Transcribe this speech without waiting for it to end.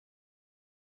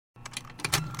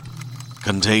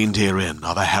Contained herein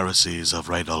are the heresies of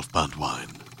Radolf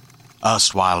Burntwine,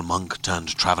 erstwhile monk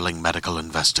turned traveling medical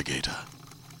investigator.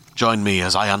 Join me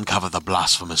as I uncover the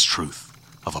blasphemous truth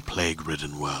of a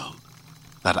plague-ridden world,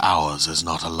 that ours is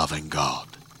not a loving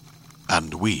God,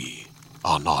 and we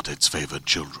are not its favored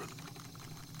children.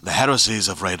 The heresies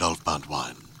of Radolf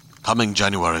Burntwine, coming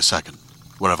January 2nd,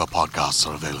 wherever podcasts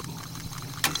are available.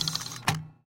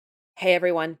 Hey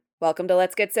everyone, welcome to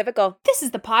Let's Get Civical. This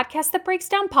is the podcast that breaks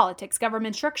down politics,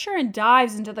 government structure, and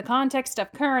dives into the context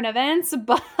of current events,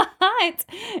 but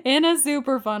in a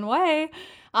super fun way.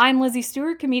 I'm Lizzie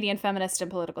Stewart, comedian, feminist,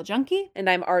 and political junkie. And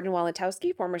I'm Arden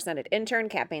Walentowski, former Senate intern,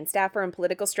 campaign staffer, and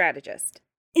political strategist.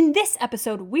 In this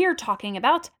episode, we're talking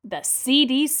about the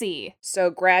CDC. So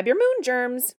grab your moon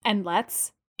germs. And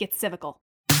let's get civical.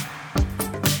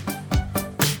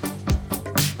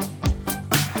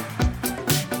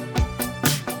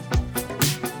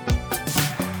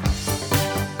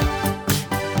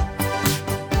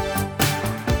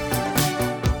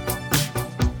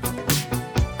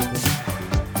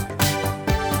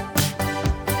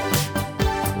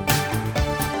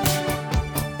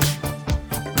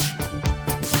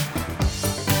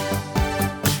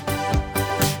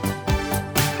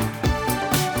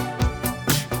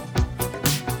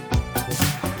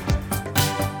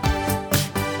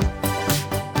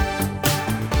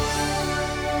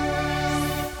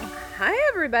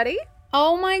 Everybody.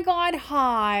 Oh my god,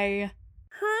 hi.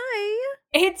 Hi.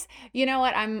 It's, you know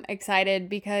what, I'm excited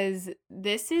because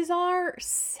this is our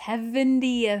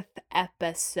 70th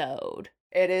episode.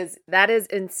 That is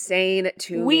insane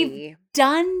to me. We've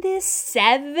done this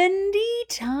 70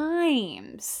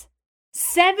 times.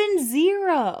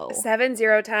 70.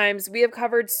 70 times. We have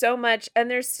covered so much, and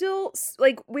there's still,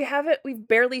 we've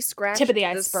barely scratched Tip of the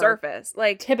iceberg. Surface.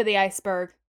 Tip of the iceberg.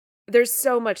 There's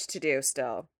so much to do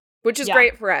still. Which is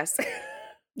great for us.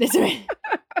 That's right.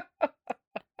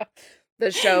 The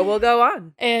show will go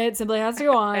on. It simply has to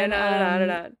go on. And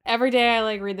on. Every day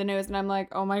I read the news and I'm like,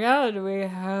 oh my god, we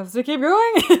have to keep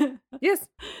going. Yes,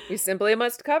 we simply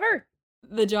must cover.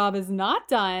 The job is not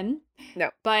done. No.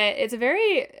 But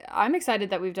I'm excited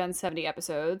that we've done 70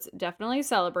 episodes. Definitely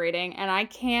celebrating. And I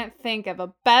can't think of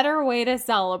a better way to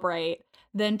celebrate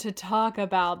than to talk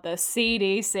about the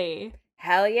CDC.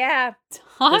 Hell yeah.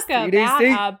 Talk about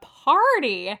a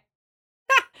party.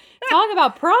 Talk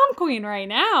about prom queen right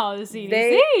now, the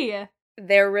CDC.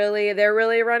 They're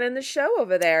really running the show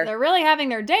over there. They're really having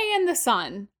their day in the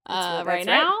sun right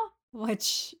now,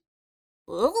 which,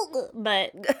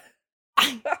 but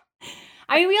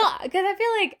I mean, because I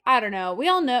feel like, I don't know,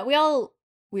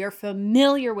 we are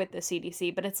familiar with the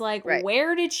CDC, but it's like, right.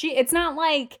 Where did it's not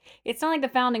like the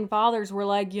founding fathers were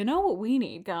like, you know what we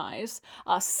need, guys?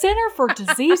 A Center for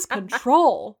Disease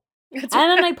Control. And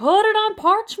then they put it on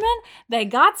parchment, they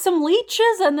got some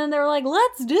leeches, and then they're like,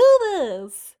 let's do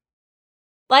this.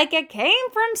 Like, it came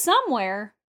from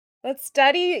somewhere. Let's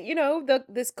study,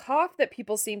 this cough that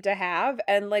people seem to have,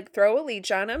 and throw a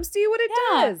leech on them, see what it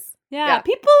does. Yeah,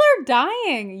 people are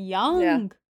dying young. Yeah.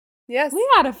 Yes. We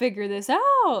gotta figure this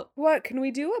out. What can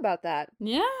we do about that?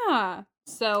 Yeah.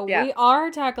 So we are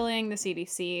tackling the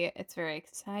CDC. It's very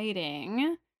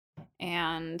exciting.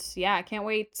 And yeah, I can't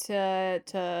wait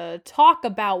to talk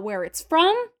about where it's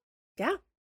from. Yeah.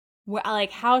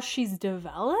 Like how she's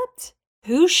developed,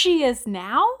 who she is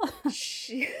now.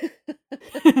 She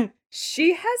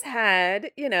has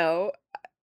had, a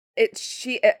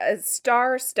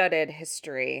star-studded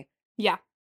history. Yeah.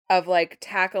 Of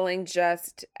tackling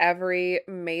just every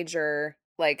major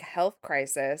health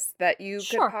crisis that you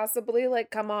could possibly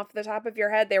come off the top of your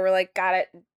head. They were like, got it,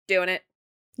 doing it.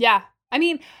 Yeah. I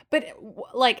mean, but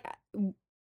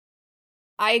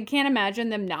I can't imagine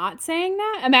them not saying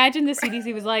that. Imagine the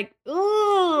CDC was like,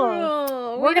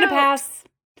 oh, we're going to pass.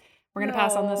 We're going to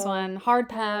pass on this one. Hard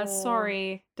pass.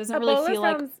 Sorry. Doesn't really feel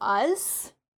like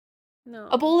us. No.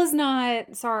 Ebola's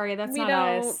not. Sorry, that's not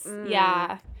us.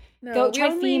 Yeah. No, go try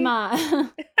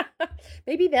FEMA.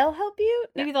 Maybe they'll help you.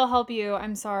 No. Maybe they'll help you.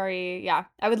 I'm sorry. Yeah,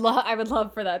 I would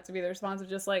love for that to be the response of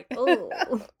just like,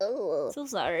 oh, so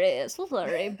sorry.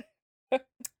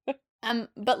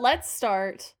 But let's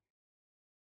start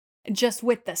just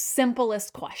with the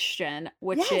simplest question,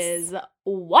 which is,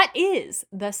 what is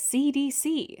the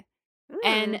CDC?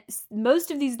 And most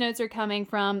of these notes are coming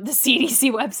from the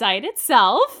CDC website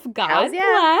itself. God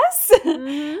bless.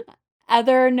 Mm-hmm.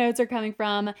 Other notes are coming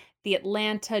from the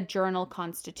Atlanta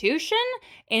Journal-Constitution,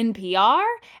 NPR,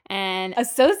 and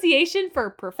Association for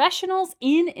Professionals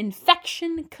in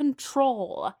Infection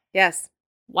Control. Yes.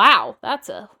 Wow, hope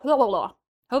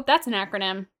that's an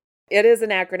acronym. It is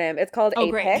an acronym. It's called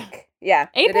APIC. Great. Yeah.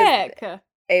 APIC.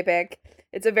 APIC.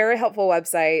 It's a very helpful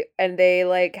website, and they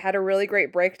like had a really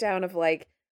great breakdown of like,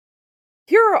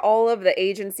 here are all of the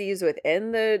agencies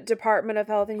within the Department of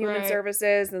Health and Human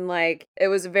Services, and like it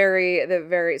was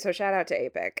so shout out to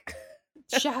APIC.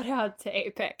 Shout out to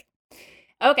APIC.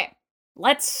 Okay,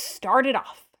 let's start it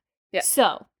off. Yeah.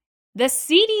 So, the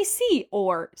CDC,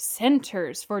 or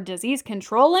Centers for Disease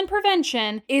Control and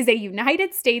Prevention, is a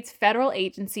United States federal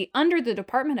agency under the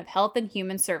Department of Health and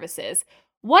Human Services.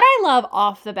 What I love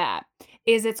off the bat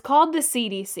is it's called the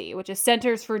CDC, which is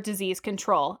Centers for Disease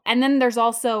Control. And then there's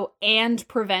also and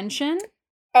prevention.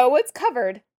 Oh, it's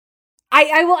covered.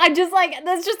 I just like,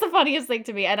 that's just the funniest thing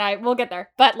to me. And we'll get there.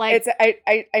 But like,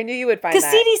 I knew you would find that.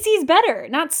 Because CDC is better,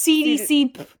 not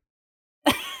CDC.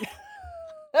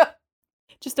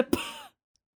 Just a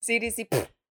CDC.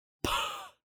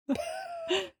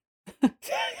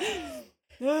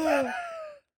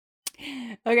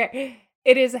 Okay.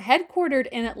 It is headquartered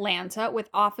in Atlanta with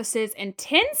offices in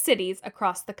 10 cities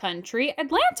across the country.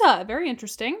 Atlanta, very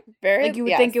interesting. Very, like you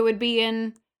would think it would be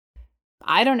in,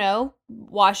 I don't know,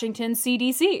 Washington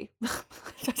CDC.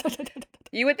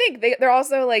 You would think they're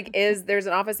also like there's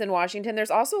an office in Washington. There's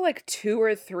also like 2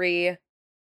 or 3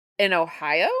 in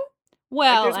Ohio.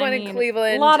 Well, like there's one in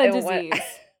Cleveland. A lot of disease. A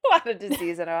lot of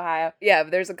disease in Ohio. Yeah,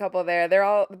 there's a couple there. They're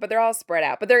all spread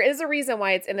out. But there is a reason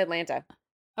why it's in Atlanta.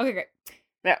 Okay, great.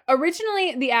 Yeah.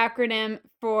 Originally, the acronym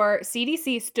for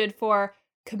CDC stood for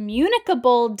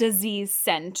Communicable Disease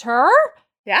Center.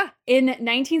 Yeah. In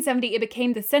 1970, it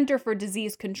became the Center for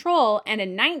Disease Control, and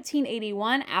in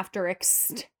 1981, after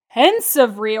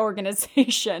extensive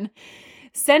reorganization,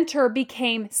 Center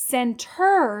became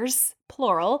Centers,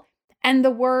 plural, and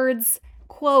the words,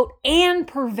 quote, and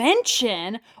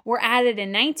prevention were added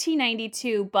in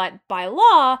 1992, but by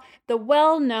law, the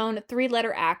well-known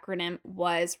 3-letter acronym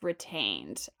was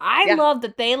retained. I love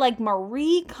that they like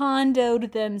Marie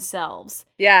Kondo'd themselves.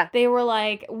 Yeah. They were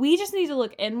like, we just need to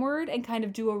look inward and kind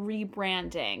of do a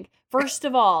rebranding. First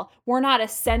of all, we're not a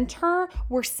center,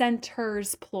 we're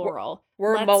centers, plural.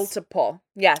 We're multiple.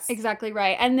 Yes. Exactly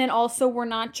right. And then also, we're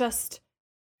not just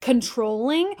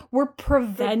controlling, we're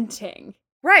preventing.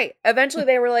 Right. Eventually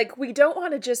they were like, we don't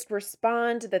want to just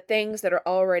respond to the things that are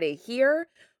already here.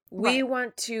 We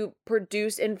want to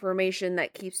produce information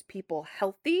that keeps people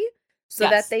healthy so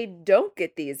that they don't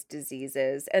get these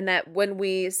diseases. And that when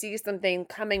we see something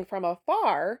coming from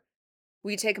afar,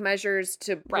 we take measures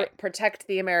to protect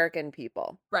the American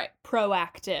people. Right.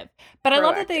 Proactive. But I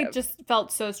love that they just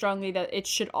felt so strongly that it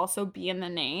should also be in the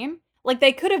name. Like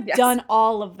they could have done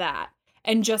all of that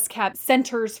and just kept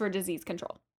Centers for Disease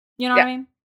Control. You know what I mean?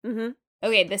 Mm-hmm.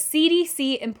 Okay, the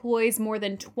CDC employs more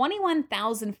than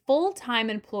 21,000 full-time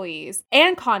employees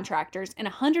and contractors in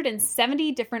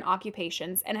 170 different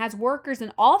occupations and has workers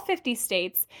in all 50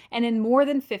 states and in more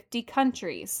than 50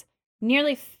 countries.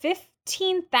 Nearly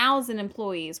 15,000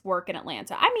 employees work in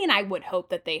Atlanta. I mean, I would hope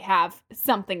that they have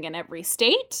something in every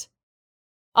state.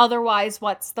 Otherwise,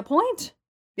 what's the point?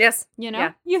 Yes. You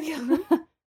know? Yeah.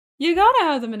 You gotta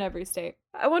have them in every state.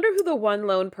 I wonder who the one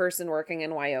lone person working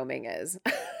in Wyoming is.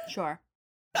 Sure.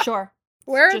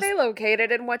 Where are they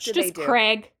located and what do they do? Just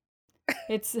Craig.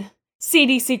 It's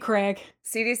CDC Craig.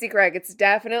 CDC Craig. It's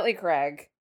definitely Craig.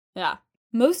 Yeah.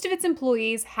 Most of its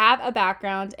employees have a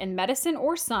background in medicine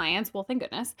or science. Well, thank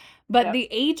goodness. But the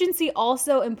agency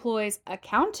also employs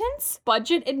accountants,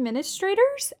 budget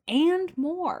administrators, and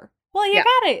more. Well, you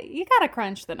gotta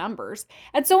crunch the numbers.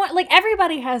 And so, like,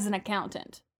 everybody has an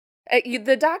accountant.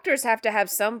 The doctors have to have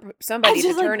somebody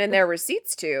to turn in their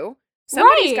receipts to.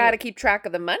 Somebody's got to keep track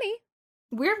of the money.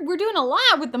 We're doing a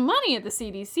lot with the money at the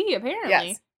CDC, apparently.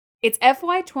 Yes. Its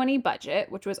FY20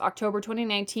 budget, which was October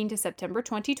 2019 to September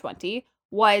 2020,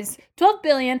 was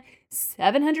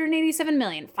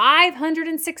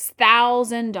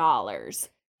 $12,787,506,000.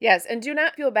 Yes, and do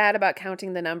not feel bad about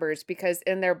counting the numbers because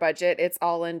in their budget, it's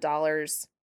all in dollars.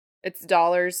 It's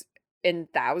dollars in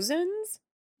thousands.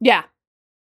 Yeah.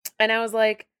 And I was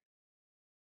like,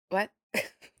 what?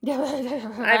 I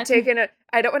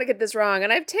don't want to get this wrong.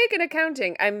 And I've taken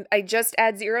accounting. I just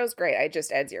add zeros. Great. I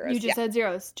just add zeros. You just add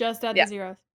zeros. Just add the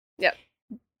zeros. Yep.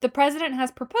 The president has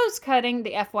proposed cutting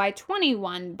the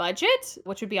FY21 budget,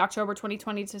 which would be October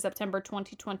 2020 to September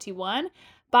 2021,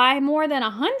 by more than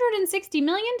 $160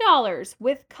 million,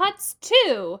 with cuts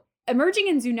to emerging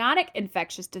and zoonotic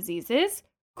infectious diseases,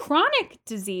 chronic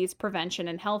disease prevention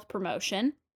and health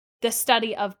promotion, the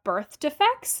study of birth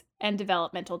defects and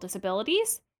developmental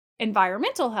disabilities,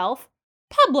 environmental health,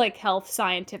 public health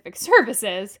scientific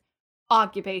services,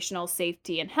 occupational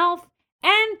safety and health,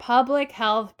 and public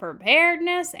health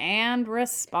preparedness and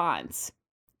response.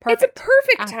 Perfect. It's a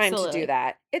perfect time to Absolutely. do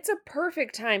that. It's a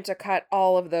perfect time to cut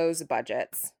all of those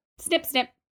budgets. Snip, snip.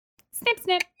 Snip,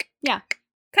 snip. Yeah.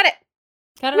 Cut it.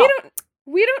 Cut it all.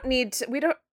 We don't need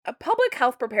to, public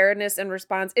health preparedness and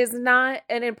response is not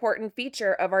an important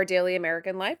feature of our daily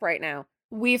American life right now.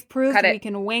 We've proved we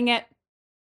can wing it.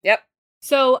 Yep.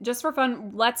 So just for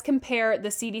fun, let's compare the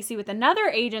CDC with another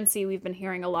agency we've been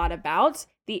hearing a lot about,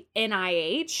 the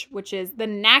NIH, which is the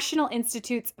National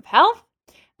Institutes of Health,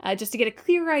 just to get a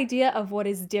clear idea of what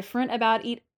is different about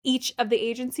each of the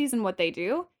agencies and what they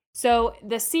do. So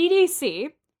the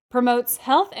CDC promotes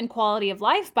health and quality of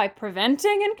life by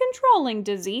preventing and controlling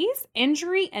disease,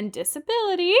 injury, and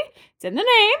disability. It's in the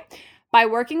name. By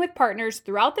working with partners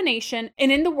throughout the nation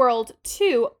and in the world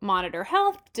to monitor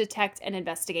health, detect and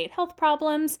investigate health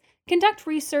problems, conduct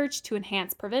research to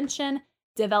enhance prevention,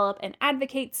 develop and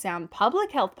advocate sound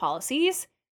public health policies,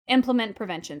 implement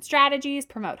prevention strategies,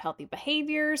 promote healthy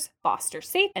behaviors, foster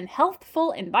safe and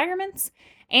healthful environments,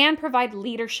 and provide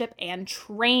leadership and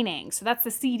training. So that's the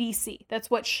CDC. That's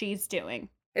what she's doing.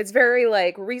 It's very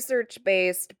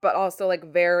research-based, but also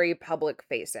very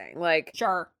public-facing.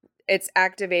 Sure. It's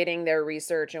activating their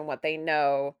research and what they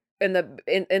know in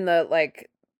the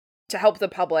to help the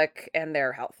public and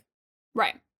their health.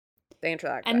 Right. They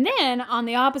interact. And then on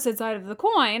the opposite side of the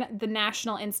coin, the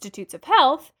National Institutes of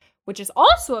Health, which is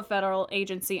also a federal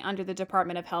agency under the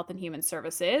Department of Health and Human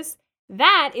Services,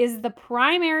 that is the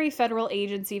primary federal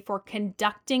agency for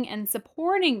conducting and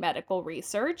supporting medical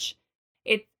research.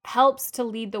 It helps to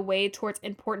lead the way towards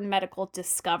important medical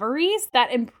discoveries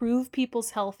that improve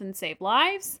people's health and save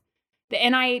lives. The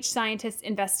NIH scientists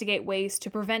investigate ways to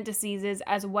prevent diseases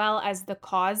as well as the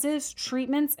causes,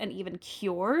 treatments, and even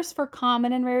cures for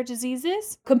common and rare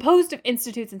diseases. Composed of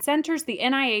institutes and centers, the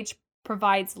NIH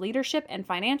provides leadership and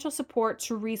financial support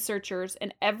to researchers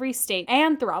in every state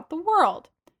and throughout the world.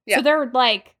 Yeah. So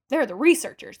they're the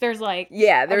researchers. They're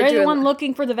the one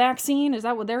looking for the vaccine. Is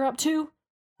that what they're up to?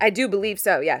 I do believe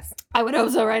so, yes. I would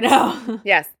hope so right now.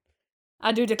 Yes.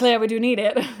 I do declare we do need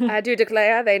it. I do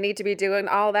declare they need to be doing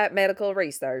all that medical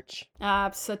research.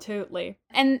 Absolutely.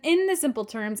 And in the simple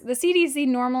terms, the CDC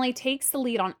normally takes the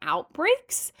lead on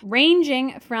outbreaks,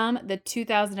 ranging from the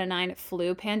 2009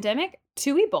 flu pandemic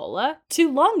to Ebola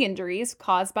to lung injuries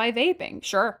caused by vaping.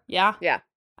 Sure. Yeah. Yeah.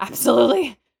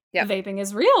 Absolutely. Yeah. The vaping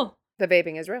is real. The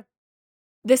vaping is real.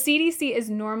 The CDC is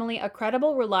normally a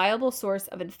credible, reliable source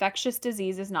of infectious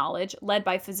diseases knowledge led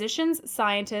by physicians,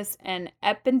 scientists, and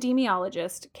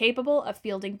epidemiologists capable of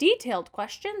fielding detailed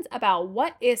questions about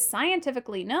what is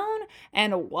scientifically known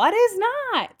and what is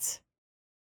not.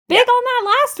 Big on that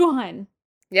last one.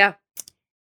 Yeah.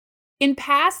 In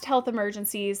past health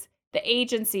emergencies, the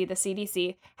agency, the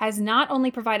CDC, has not only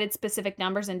provided specific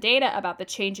numbers and data about the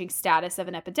changing status of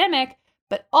an epidemic,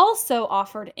 but also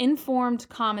offered informed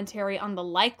commentary on the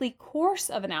likely course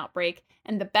of an outbreak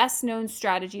and the best-known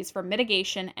strategies for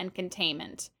mitigation and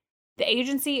containment. The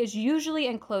agency is usually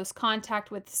in close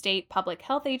contact with state public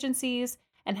health agencies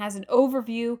and has an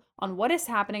overview on what is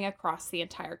happening across the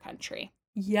entire country.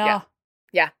 Yeah,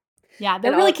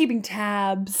 they're really keeping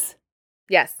tabs.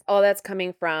 Yes, all that's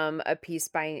coming from a piece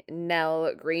by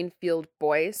Nell Greenfield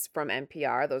Boyce from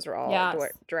NPR. Those are all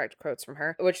direct quotes from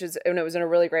her, and it was in a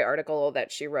really great article that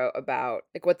she wrote about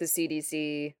what the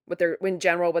CDC, what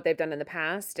they've done in the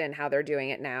past and how they're doing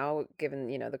it now, given,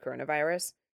 the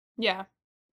coronavirus. Yeah.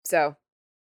 So,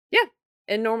 yeah,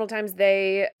 in normal times,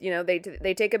 they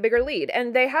take a bigger lead,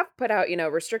 and they have put out,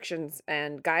 restrictions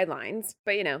and guidelines,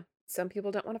 but, some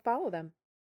people don't want to follow them.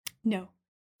 No.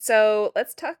 So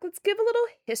let's give a little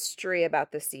history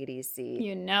about the CDC.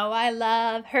 You know I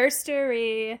love her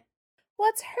story.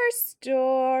 What's her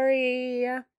story?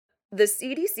 The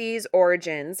CDC's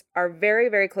origins are very,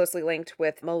 very closely linked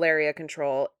with malaria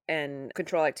control and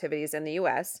control activities in the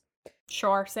U.S.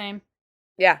 Sure, same.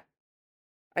 Yeah.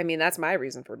 I mean, that's my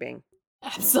reason for being.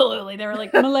 Absolutely. They were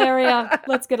like, malaria,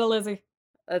 let's get a Lizzie.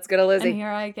 Let's get a Lizzie. And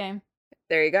here I came.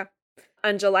 There you go.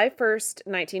 On July 1st,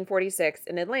 1946,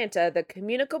 in Atlanta, the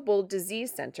Communicable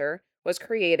Disease Center was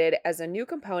created as a new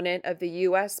component of the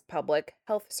U.S. Public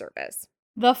Health Service.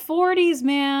 The 40s,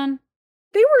 man.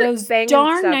 They were those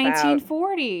darn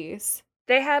 1940s. Out.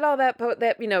 They had all that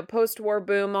post-war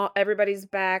boom. Everybody's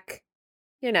back.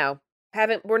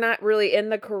 We're not really in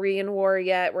the Korean War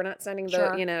yet. We're not sending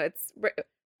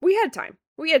we had time.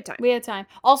 We had time.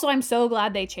 Also, I'm so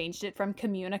glad they changed it from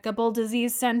Communicable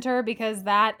Disease Center because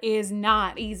that is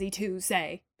not easy to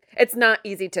say. It's not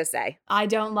easy to say. I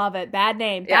don't love it. Bad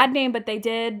name. Yeah. Bad name, but they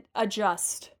did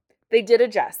adjust. They did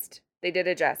adjust.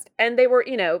 And they were,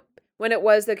 when it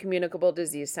was the Communicable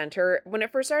Disease Center, when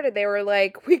it first started, they were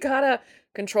like, we gotta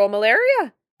control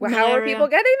malaria. Well, how are people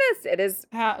getting this? It is...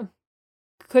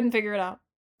 Couldn't figure it out.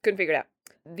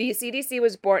 The CDC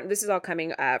was born... This is all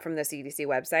coming from the CDC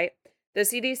website. The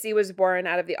CDC was born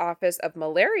out of the Office of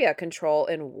Malaria Control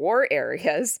in War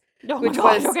Areas, which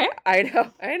was... Okay. I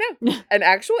know. An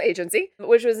actual agency,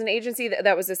 which was an agency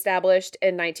that was established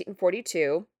in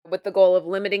 1942 with the goal of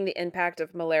limiting the impact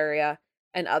of malaria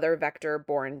and other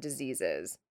vector-borne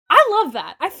diseases. I love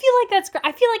that. I feel like that's great.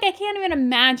 I feel like I can't even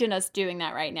imagine us doing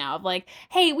that right now. Of like,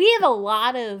 hey, we have a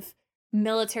lot of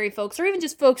military folks, or even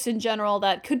just folks in general,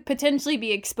 that could potentially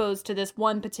be exposed to this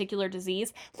one particular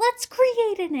disease. Let's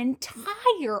create an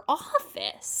entire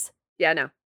office. Yeah, no.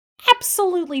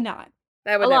 Absolutely not.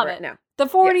 That would never, no. The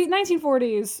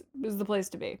 1940s is the place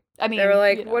to be. I mean, they were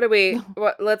like,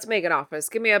 let's make an office.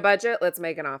 Give me a budget. Let's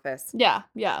make an office. Yeah.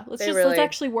 Let's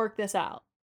actually work this out.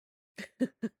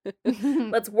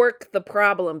 Let's work the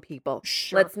problem, people.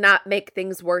 Sure. Let's not make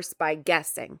things worse by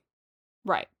guessing.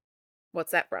 Right.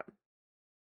 What's that from?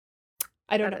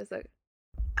 I don't know. It's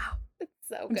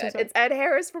so good. It's Ed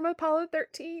Harris from Apollo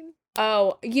 13.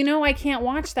 Oh, I can't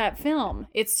watch that film.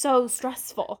 It's so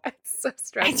stressful. It's so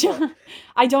stressful.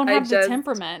 I don't have the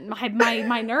temperament.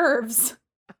 My nerves.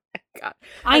 Oh my God.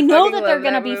 I know that they're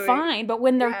going to be fine, but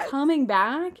when they're coming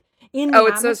back in the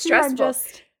atmosphere, it's so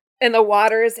stressful. And the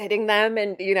water is hitting them,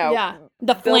 and,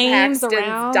 the flames Paxton's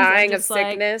around. dying of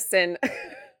sickness, and...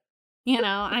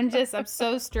 I'm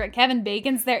so strict. Kevin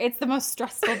Bacon's there. It's the most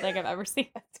stressful thing I've ever seen.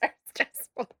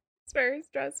 It's very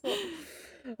stressful.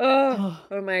 Oh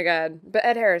my God. But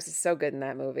Ed Harris is so good in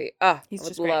that movie. Oh, he's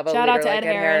just love great. Shout out to Ed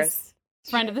Harris.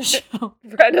 Friend of the show.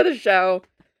 Friend of the show.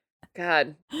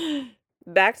 God.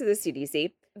 Back to the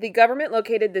CDC. The government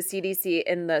located the CDC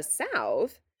in the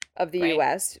south of the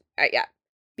U.S.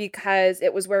 Because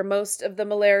it was where most of the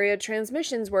malaria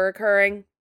transmissions were occurring.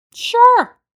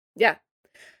 Sure. Yeah.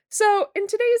 So in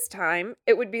today's time,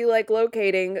 it would be like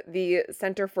locating the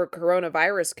Center for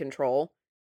Coronavirus Control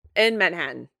in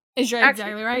Manhattan. Is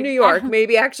exactly right. New York,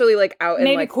 maybe actually like out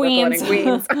in like Queens. Brooklyn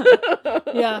and Queens.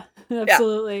 Yeah,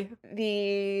 absolutely. Yeah.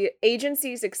 The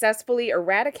agency successfully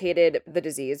eradicated the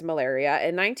disease, malaria,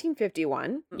 in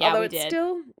 1951. Yeah, although we it's did.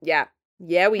 still, we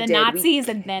did. The Nazis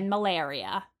and then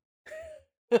malaria.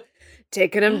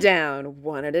 Taking them down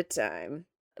one at a time.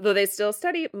 Though they still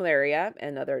study malaria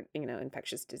and other,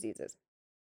 infectious diseases.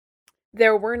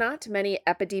 There were not many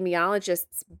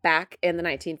epidemiologists back in the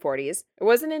 1940s. It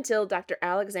wasn't until Dr.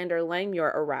 Alexander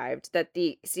Langmuir arrived that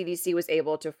the CDC was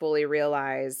able to fully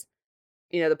realize,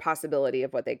 the possibility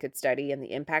of what they could study and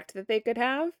the impact that they could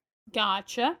have.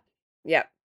 Gotcha. Yep.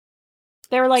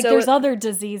 They were like, there's other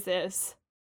diseases.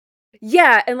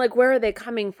 Yeah, and like, where are they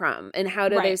coming from? And how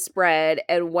do they spread?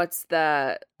 And what's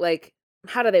the,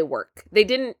 how do they work?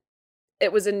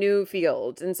 It was a new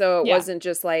field. And so it wasn't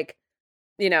just like,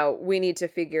 we need to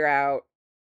figure out,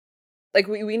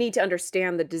 we need to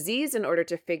understand the disease in order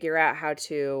to figure out how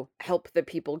to help the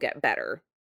people get better.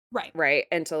 Right. Right.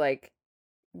 And to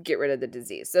get rid of the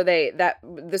disease. So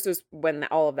this was when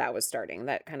all of that was starting,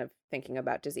 that kind of thinking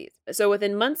about disease. So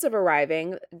within months of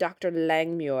arriving, Dr.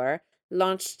 Langmuir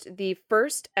launched the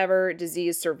first ever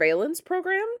disease surveillance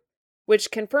program, which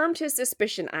confirmed his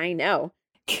suspicion. I know.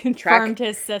 Confirmed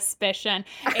his suspicion.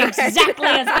 Exactly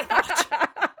as I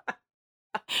thought.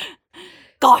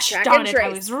 Gosh darn it, I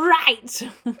was right.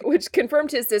 Which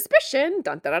confirmed his suspicion,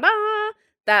 dun, dun, dun, dun,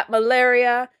 that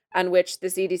malaria, on which the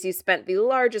CDC spent the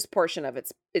largest portion of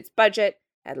its budget,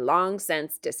 had long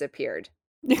since disappeared.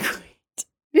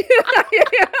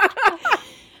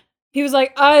 He was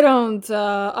like, I don't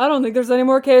think there's any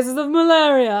more cases of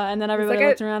malaria. And then everybody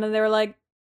looked around and they were like,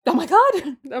 oh my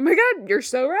God, you're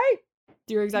so right.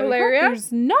 You're exactly correct.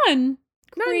 There's none.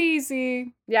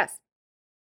 Crazy. Yes.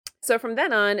 So from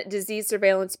then on, disease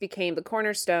surveillance became the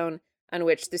cornerstone on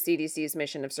which the CDC's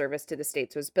mission of service to the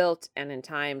states was built, and in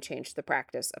time changed the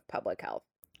practice of public health.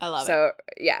 I love it. So,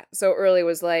 yeah. So early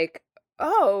was like,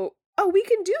 oh, we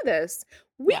can do this.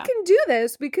 We can do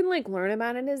this. We can learn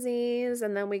about a disease,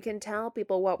 and then we can tell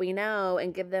people what we know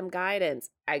and give them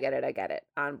guidance. I get it.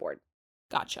 On board.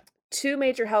 Gotcha. 2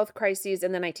 major health crises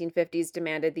in the 1950s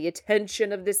demanded the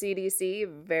attention of the CDC,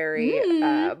 very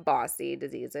bossy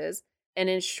diseases, and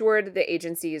ensured the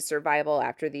agency's survival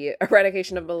after the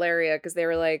eradication of malaria, because they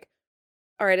were like,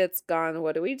 all right, it's gone.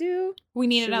 What do we do? We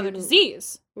need another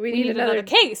disease. We need another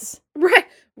case. Right.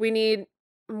 We need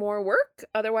more work.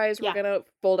 Otherwise, we're going to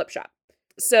fold up shop.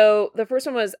 So the first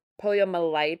one was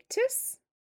poliomyelitis.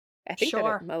 I think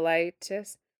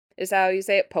myelitis is how you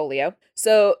say it, polio.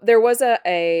 So there was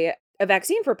a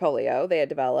vaccine for polio they had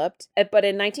developed, but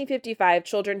in 1955,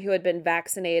 children who had been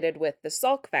vaccinated with the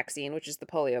Salk vaccine, which is the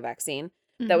polio vaccine,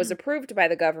 that was approved by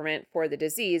the government for the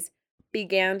disease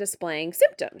began displaying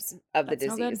symptoms of the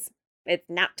disease. No good. It's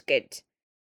not good.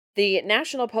 The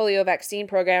National Polio Vaccine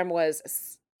Program was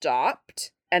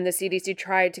stopped, and the CDC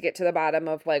tried to get to the bottom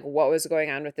of what was going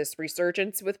on with this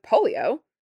resurgence with polio.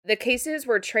 The cases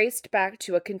were traced back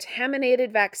to a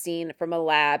contaminated vaccine from a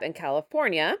lab in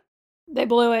California. They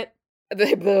blew it.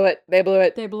 They blew it. They blew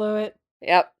it. They blew it.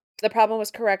 Yep. The problem was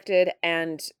corrected,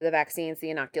 and the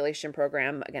inoculation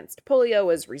program against polio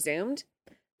was resumed.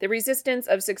 The resistance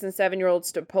of 6 and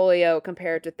 7-year-olds to polio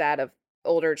compared with that of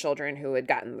older children who had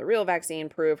gotten the real vaccine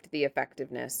proved the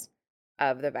effectiveness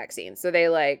of the vaccine. So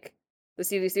the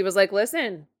CDC was like,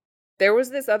 listen, there was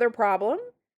this other problem.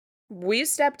 We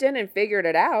stepped in and figured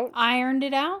it out. Ironed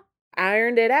it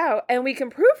out. And we can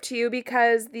prove to you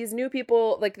because these new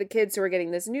people, the kids who are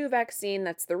getting this new vaccine,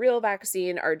 that's the real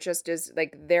vaccine, are just as,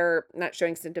 they're not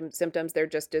showing symptoms. They're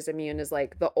just as immune as,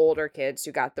 the older kids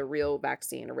who got the real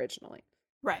vaccine originally.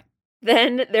 Right.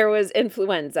 Then there was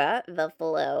influenza, the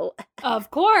flu. Of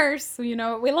course. We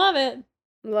love it.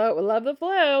 Love the flu.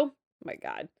 Oh, my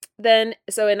God. Then,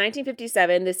 so in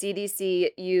 1957, the CDC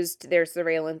used their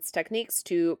surveillance techniques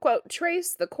to, quote,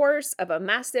 trace the course of a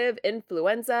massive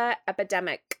influenza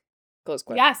epidemic, close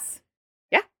quote. Yes.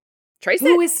 Yeah. Trace it.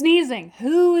 Who is sneezing?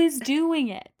 Who is doing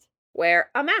it? Wear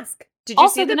a mask. Did you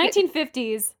see the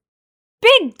 1950s,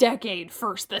 big decade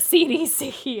for the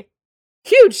CDC.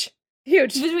 Huge.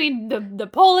 Between the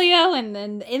polio and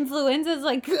then the influenzas,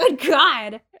 good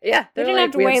God. Yeah. They didn't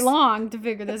have to wait long to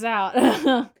figure this out.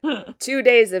 2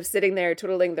 days of sitting there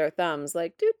twiddling their thumbs,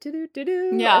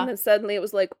 do-do-do-do-do. Yeah. And then suddenly it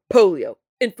was polio,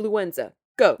 influenza,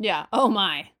 go. Yeah. Oh,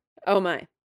 my.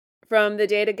 From the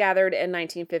data gathered in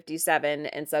 1957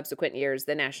 and subsequent years,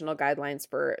 the national guidelines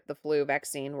for the flu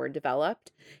vaccine were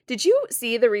developed. Did you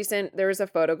see there was a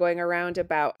photo going around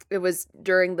it was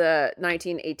during the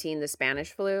 1918, the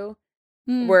Spanish flu,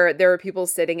 where there were people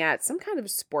sitting at some kind of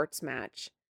sports match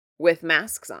with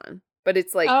masks on. But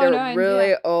it's they're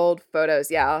really old photos.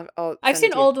 Yeah. I've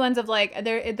seen old ones of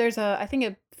there's I think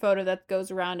a photo that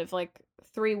goes around of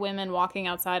 3 women walking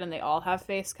outside and they all have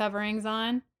face coverings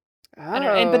on.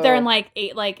 Oh. But they're in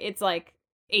it's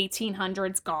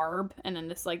 1800s garb, and then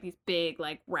this these big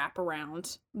wrap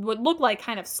around would look like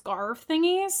kind of scarf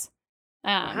thingies.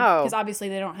 Because obviously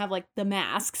they don't have the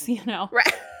masks,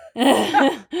 Right.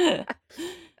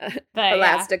 But,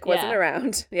 elastic wasn't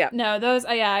around. Yeah. No, those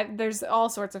there's all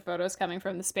sorts of photos coming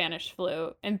from the Spanish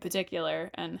flu in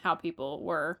particular, and how people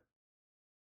were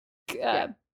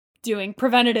doing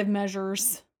preventative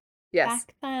measures. Yes.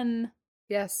 Back then.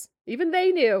 Yes. Even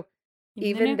they knew.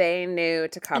 Even they knew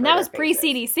to cover. And that was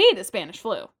pre-CDC, the Spanish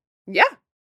flu. Yeah.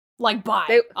 By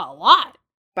a lot.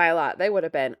 By a lot. They would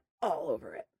have been all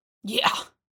over it. Yeah.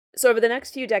 So over the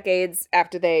next few decades,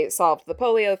 after they solved the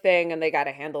polio thing and they got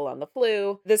a handle on the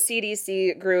flu, the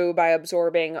CDC grew by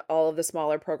absorbing all of the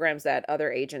smaller programs that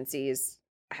other agencies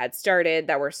had started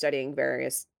that were studying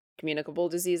various communicable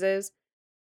diseases.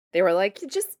 They were like,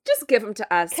 just give them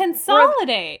to us.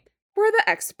 Consolidate. We're the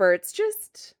experts.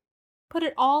 Just put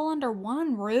it all under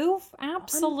one roof?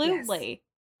 Absolutely. Yes.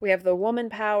 We have the woman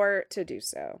power to do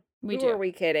so. Who are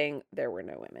we kidding? There were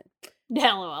no women.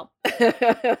 LOL.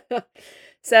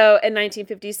 So in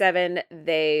 1957,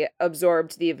 they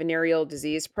absorbed the venereal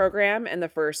disease program and the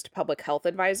first public health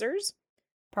advisors.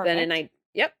 Perfect.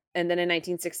 And then in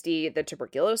 1960, the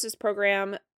tuberculosis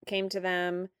program came to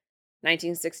them.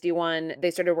 1961,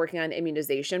 they started working on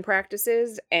immunization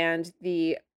practices and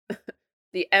the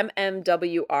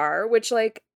MMWR, which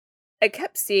I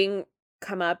kept seeing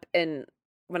come up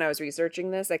when I was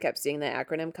researching this, I kept seeing the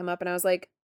acronym come up and I was like,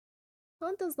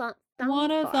 what does that stand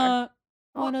for?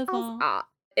 What is that?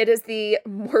 It is the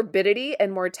Morbidity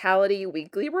and Mortality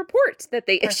Weekly Report that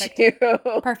they issue.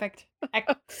 Perfect.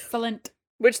 Excellent.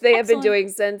 Which they have been doing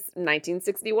since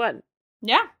 1961.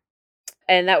 Yeah.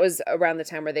 And that was around the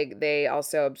time where they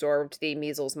also absorbed the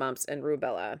measles, mumps, and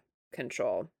rubella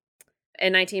control.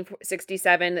 In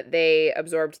 1967, they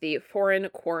absorbed the Foreign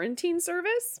Quarantine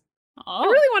Service. Oh. I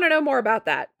really want to know more about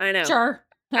that. I know. Sure.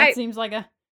 That seems like a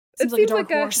dark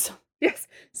horse. Yes.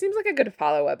 Seems like a good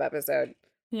follow-up episode.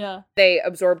 Yeah. They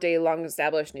absorbed a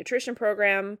long-established nutrition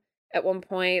program at one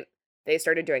point. They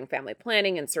started doing family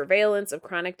planning and surveillance of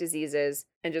chronic diseases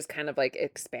and just kind of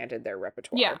expanded their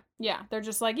repertoire. Yeah. Yeah. They're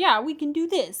just we can do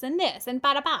this and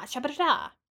ba-da-ba,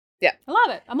 sha-ba-da-da. Yeah. I love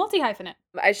it. A multi-hyphenate.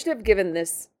 I should have given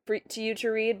this to you to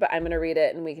read, but I'm going to read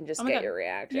it and we can just get your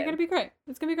reaction. You're going to be great.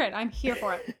 It's going to be great. I'm here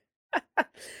for it.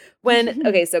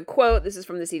 So quote, this is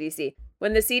from the CDC.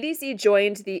 When the CDC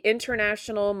joined the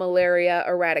International Malaria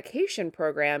Eradication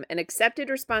Program and accepted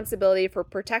responsibility for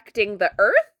protecting the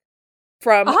earth,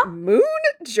 from moon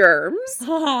germs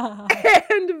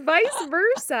and vice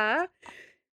versa.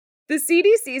 The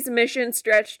CDC's mission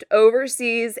stretched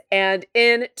overseas and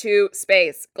into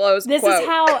space. Close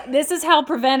quote. This is how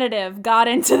preventative got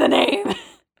into the name.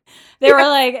 They were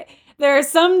like, there was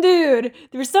some dude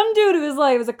who was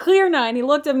like, it was a clear night, and he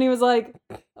looked up and he was like,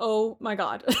 oh my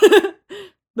God.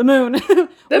 The moon. We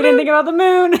didn't think about the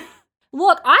moon.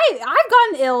 Look, I've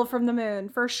gotten ill from the moon,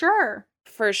 for sure.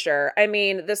 For sure. I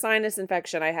mean, the sinus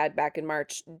infection I had back in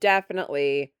March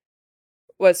definitely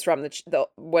was from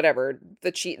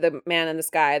the man in the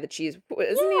sky, the cheese.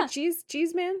 Isn't he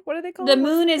cheese man? What do they call the him? The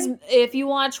moon is, if you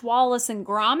watch Wallace and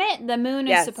Gromit, the moon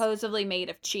is supposedly made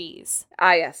of cheese.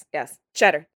 Ah, yes.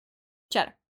 Cheddar.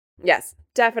 Yes.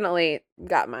 Definitely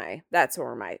that's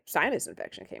where my sinus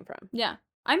infection came from. Yeah.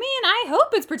 I mean, I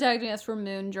hope it's protecting us from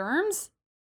moon germs.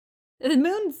 The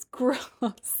moon's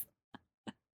gross.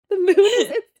 The moon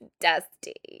is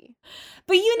dusty.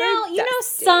 But you know,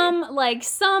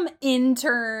 some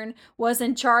intern was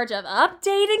in charge of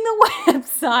updating the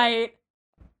website.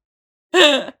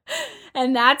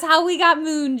 And that's how we got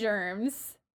moon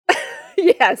germs.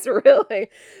 Yes, really.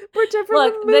 Look,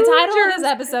 the title of this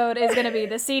episode is going to be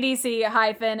the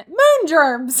CDC-moon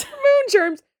germs. Moon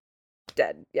germs.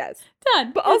 Dead. Yes.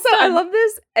 Done. But also, I love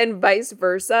this, and vice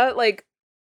versa. Like,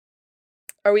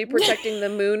 are we protecting the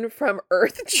moon from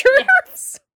Earth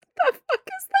germs? What the fuck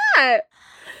is that?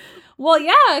 Well,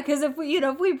 yeah, because if we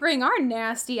bring our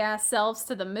nasty ass selves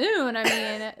to the moon,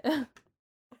 I mean,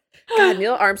 God,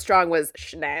 Neil Armstrong was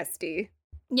nasty.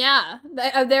 Yeah,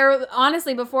 they're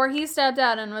honestly, before he stepped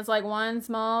out and was like, one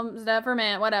small step for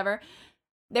man, whatever.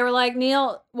 They were like,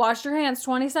 Neil, wash your hands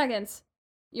 20 seconds.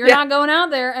 You're not going out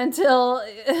there until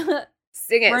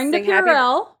sing it. Bring the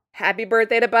Purell. Happy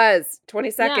birthday to Buzz.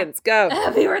 20 seconds. Go.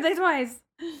 Happy birthday twice.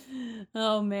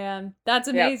 Oh, man. That's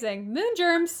amazing. Yep. Moon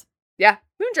germs. Yeah.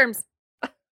 Moon germs.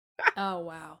 Oh,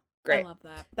 wow. Great. I love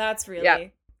that. That's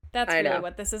really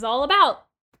what this is all about.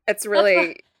 It's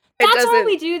really... That's why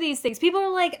we do these things. People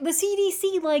are like, the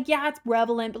CDC, like, yeah, it's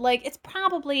prevalent, but, like, it's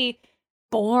probably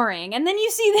boring. And then you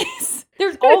see this.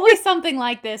 There's always something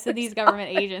like this in these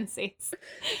government agencies.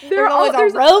 There's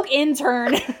always a rogue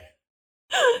intern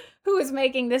who is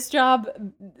making this job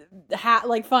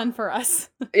fun for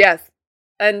us. Yes.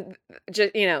 And,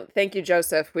 thank you,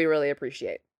 Joseph. We really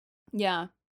appreciate. Yeah.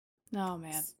 Oh,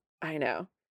 man. I know.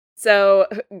 So,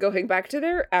 going back to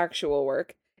their actual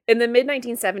work, in the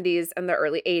mid-1970s and the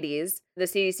early 80s, the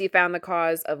CDC found the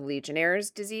cause of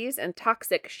Legionnaire's disease and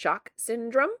toxic shock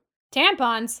syndrome.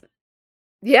 Tampons.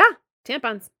 Yeah,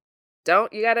 tampons.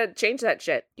 You gotta change that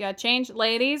shit. You gotta change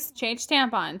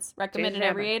tampons. Recommended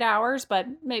every 8 hours, but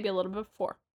maybe a little bit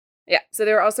before. Yeah, so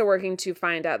they were also working to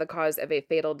find out the cause of a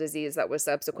fatal disease that was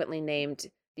subsequently named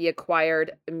the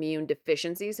Acquired Immune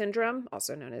Deficiency Syndrome,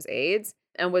 also known as AIDS,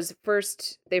 and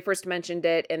they first mentioned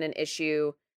it in an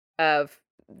issue of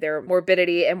their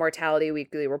Morbidity and Mortality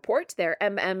Weekly Report, their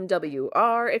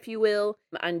MMWR, if you will,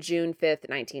 on June 5th,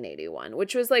 1981,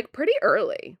 which was, pretty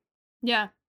early. Yeah.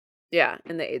 Yeah,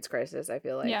 in the AIDS crisis, I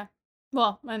feel like. Yeah.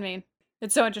 Well, I mean,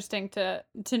 it's so interesting to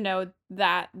know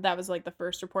that was, the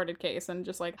first reported case and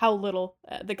just, how little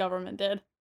the government did.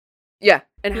 Yeah,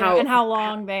 and how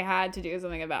long they had to do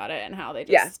something about it and how they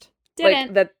just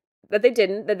didn't. That they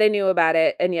didn't, that they knew about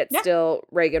it, and yet still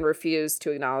Reagan refused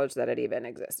to acknowledge that it even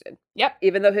existed. Yep.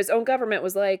 Even though his own government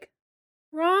was like,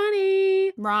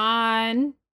 Ron.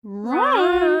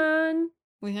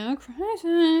 We have a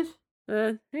crisis.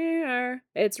 Here.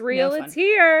 It's real, it's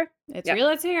here. It's real,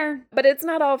 it's here. But it's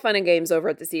not all fun and games over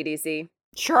at the CDC.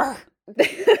 Sure.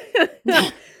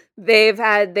 They've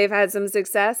had some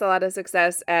success, a lot of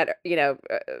success at,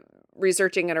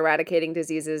 researching and eradicating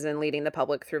diseases and leading the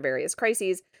public through various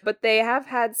crises. But they have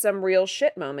had some real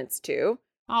shit moments, too.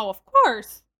 Oh, of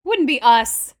course. Wouldn't be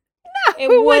us. No,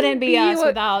 it wouldn't be us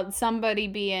without somebody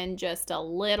being just a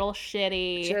little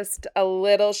shitty. Just a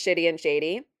little shitty and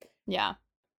shady. Yeah.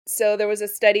 So there was a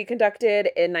study conducted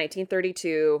in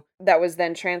 1932 that was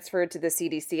then transferred to the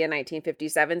CDC in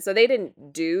 1957. So they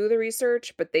didn't do the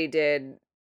research, but they did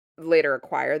later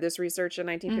acquire this research in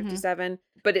 1957,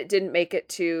 but it didn't make it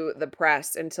to the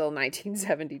press until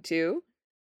 1972.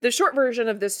 The short version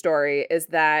of this story is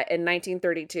that in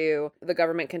 1932, the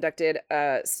government conducted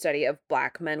a study of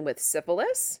Black men with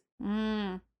syphilis.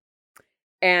 Mm.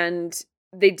 And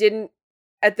they didn't,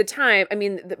 at the time, I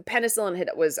mean, the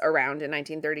penicillin was around in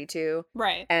 1932.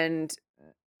 Right. And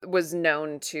was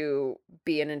known to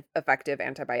be an effective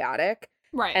antibiotic.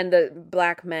 Right. And the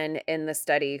Black men in the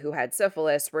study who had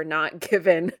syphilis were not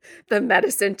given the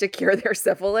medicine to cure their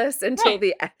syphilis until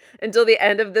the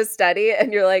end of the study.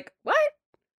 And you're like, what?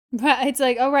 But it's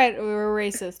like, oh, right, we're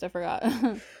racist. I forgot.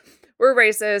 We're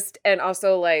racist. And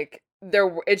also, like, there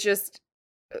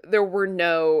were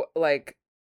no, like,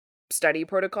 study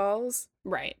protocols.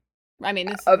 Right. I mean,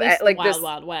 this is Of, the like, Wild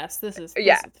Wild West. This is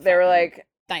yeah, they were like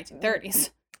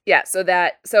 1930s. Yeah, so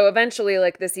eventually,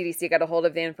 like, the CDC got a hold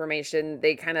of the information.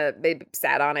 They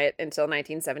sat on it until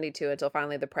 1972, until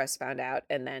finally the press found out,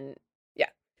 and then, yeah.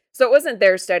 So it wasn't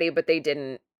their study, but they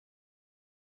didn't,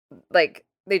 like,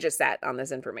 they just sat on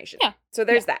this information. Yeah. So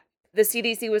there's that. The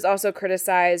CDC was also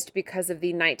criticized because of the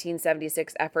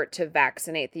 1976 effort to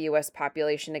vaccinate the U.S.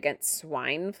 population against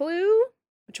swine flu,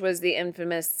 which was the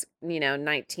infamous,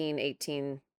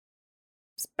 1918,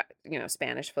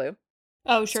 Spanish flu.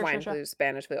 Oh, sure, Swine flu,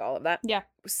 Spanish flu, all of that. Yeah.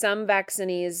 Some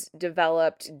vaccinees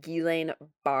developed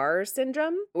Guillain-Barré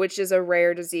syndrome, which is a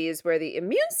rare disease where the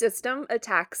immune system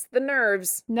attacks the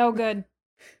nerves. No good.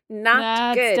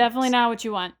 Not good. That's definitely not what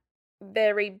you want.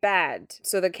 Very bad.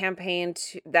 So the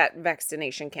that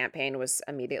vaccination campaign was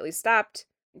immediately stopped.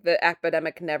 The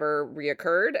epidemic never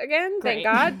reoccurred again, thank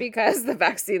God, because the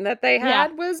vaccine that they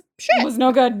had was shit. It was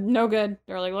no good. No good.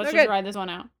 They're like, let's just ride this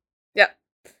one out. Yep.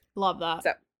 Love that.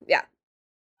 So, yeah.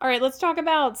 All right, let's talk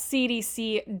about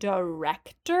CDC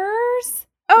directors.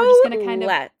 Oh, we're just going to kind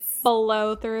of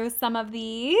blow through some of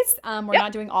these. We're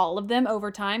not doing all of them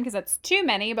over time because that's too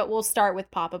many, but we'll start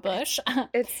with Papa Bush.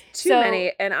 It's too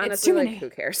many, and honestly, who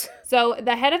cares? So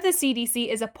the head of the CDC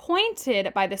is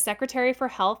appointed by the Secretary for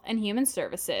Health and Human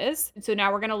Services. So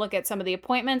now we're going to look at some of the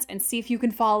appointments and see if you can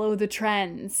follow the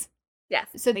trends. Yes.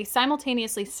 So they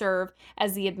simultaneously serve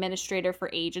as the administrator for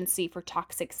Agency for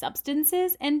Toxic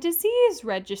Substances and Disease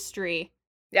Registry.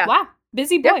 Yeah. Wow.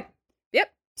 Busy boy.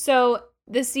 Yep. So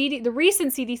the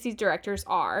recent CDC directors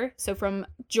are, so from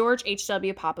George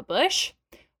H.W. Papa Bush,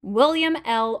 William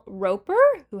L. Roper,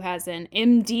 who has an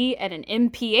MD and an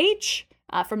MPH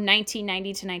from 1990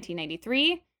 to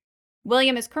 1993.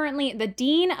 William is currently the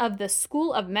Dean of the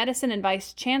School of Medicine and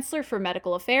Vice Chancellor for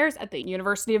Medical Affairs at the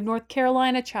University of North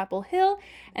Carolina, Chapel Hill,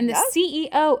 and the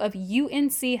CEO of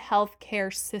UNC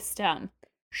Healthcare System.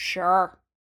 Sure.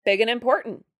 Big and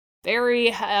important. Very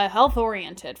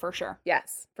health-oriented, for sure.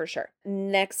 Yes, for sure.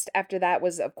 Next after that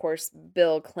was, of course,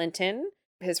 Bill Clinton.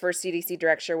 His first CDC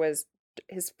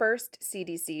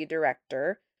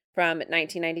director from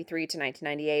 1993 to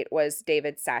 1998 was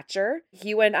David Satcher.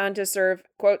 He went on to serve,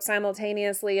 quote,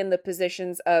 simultaneously in the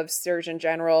positions of Surgeon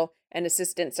General and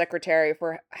Assistant Secretary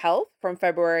for Health from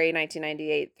February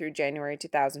 1998 through January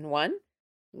 2001.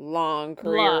 Long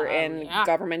career in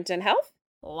government and health.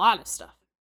 A lot of stuff.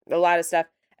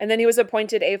 And then he was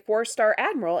appointed a 4-star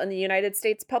admiral in the United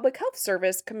States Public Health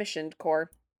Service Commissioned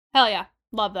Corps. Hell yeah.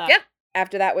 Love that. Yeah.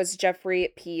 After that was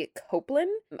Jeffrey P.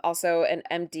 Copeland, also an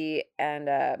MD and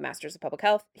a Master's of Public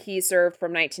Health. He served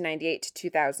from 1998 to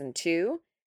 2002.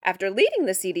 After leading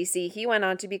the CDC, he went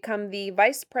on to become the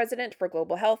Vice President for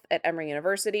Global Health at Emory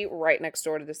University, right next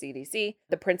door to the CDC,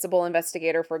 the Principal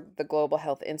Investigator for the Global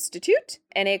Health Institute,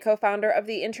 and a co-founder of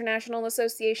the International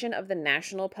Association of the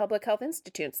National Public Health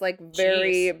Institutes. Like,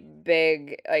 very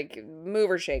big, like,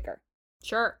 mover shaker.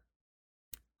 Sure.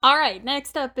 All right,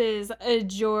 next up is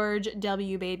George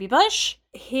W. Baby Bush.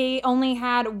 He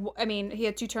had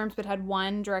 2 terms, but had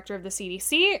one director of the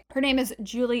CDC. Her name is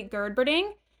Julie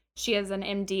Gerberding. She has an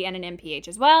MD and an MPH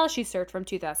as well. She served from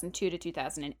 2002 to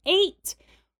 2008.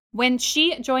 When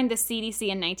she joined the CDC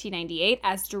in 1998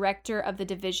 as director of the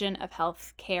Division of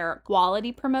Healthcare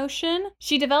Quality Promotion,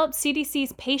 she developed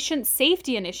CDC's patient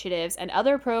safety initiatives and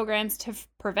other programs to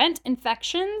prevent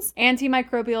infections,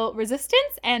 antimicrobial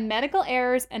resistance, and medical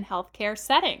errors in healthcare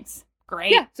settings.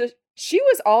 Great. Yeah, so she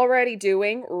was already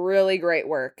doing really great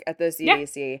work at the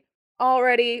CDC. Yeah.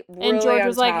 Already really and George on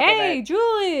was top like, hey, of it.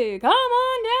 Julie, come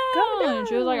on down. And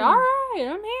she was like, all right,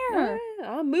 I'm here.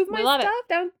 Yeah, I'll move my stuff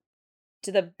down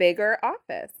to the bigger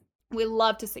office. We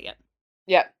love to see it.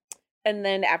 Yep. And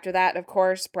then after that, of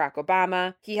course, Barack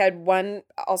Obama. He had one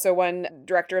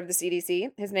director of the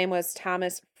CDC. His name was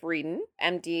Thomas Frieden,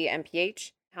 MD,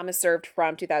 MPH. Thomas served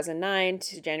from 2009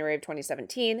 to January of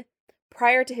 2017.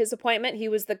 Prior to his appointment, he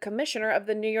was the commissioner of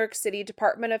the New York City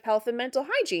Department of Health and Mental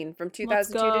Hygiene from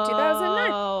 2002 to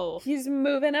 2009. He's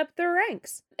moving up the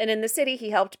ranks. And in the city, he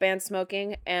helped ban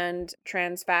smoking and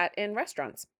trans fat in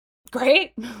restaurants.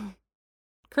 Great.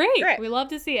 Great. We love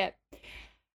to see it.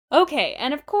 Okay,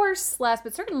 and of course, last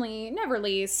but certainly never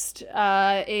least,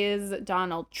 is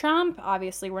Donald Trump.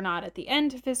 Obviously, we're not at the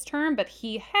end of his term, but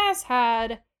he has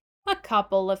had a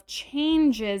couple of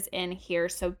changes in here,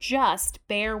 so just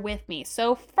bear with me.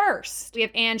 So first, we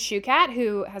have Anne Shukat,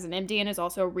 who has an MD and is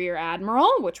also a Rear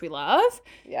Admiral, which we love.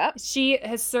 Yep. She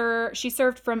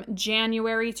served from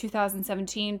January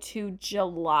 2017 to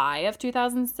July of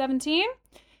 2017.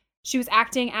 She was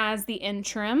acting as the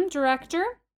interim director.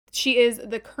 She is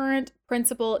the current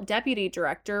principal deputy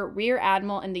director, Rear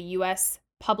Admiral in the U.S.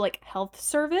 Public Health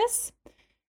Service.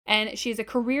 And she's a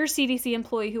career CDC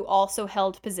employee who also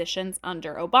held positions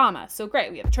under Obama. So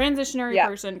great. We have a transitionary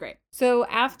person. Great. So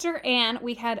after Anne,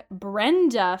 we had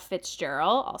Brenda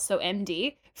Fitzgerald, also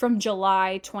MD, from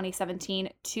July 2017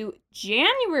 to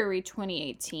January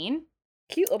 2018.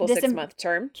 Cute little 6-month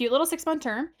term. Cute little 6-month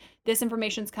term. This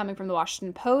information is coming from the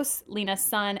Washington Post, Lena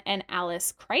Sun, and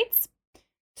Alice Kreitz.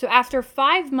 So after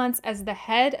 5 months as the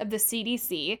head of the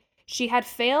CDC, she had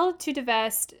failed to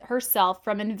divest herself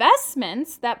from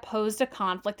investments that posed a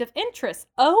conflict of interest.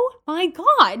 Oh my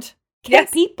God. Can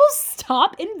people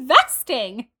stop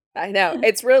investing? I know.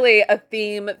 It's really a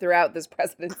theme throughout this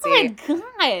presidency. Oh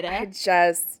my God.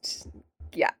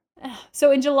 Yeah.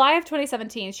 So in July of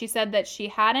 2017, she said that she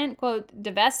hadn't, quote,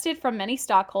 divested from many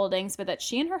stock holdings, but that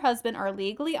she and her husband are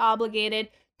legally obligated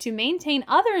to maintain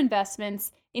other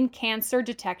investments in cancer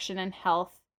detection and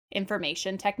health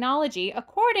information technology,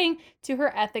 according to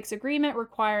her ethics agreement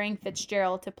requiring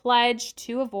Fitzgerald to pledge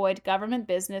to avoid government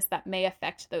business that may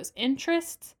affect those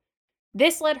interests.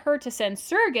 This led her to send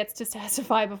surrogates to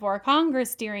testify before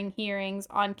Congress during hearings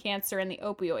on cancer and the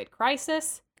opioid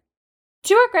crisis.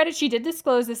 To her credit, she did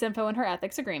disclose this info in her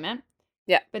ethics agreement.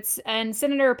 Yeah. And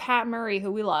Senator Pat Murray,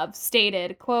 who we love,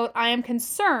 stated, quote, "I am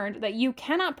concerned that you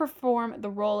cannot perform the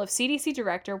role of CDC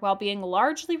director while being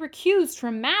largely recused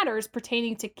from matters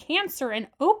pertaining to cancer and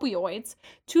opioids,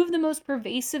 two of the most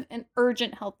pervasive and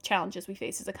urgent health challenges we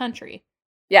face as a country."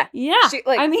 Yeah. Yeah.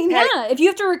 If you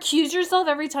have to recuse yourself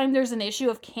every time there's an issue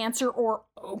of cancer or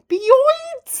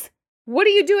opioids, what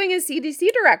are you doing as CDC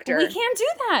director? We can't do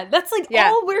that. That's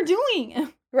all we're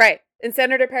doing. Right. And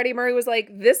Senator Patty Murray was like,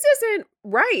 this isn't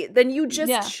right. Then you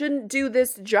just shouldn't do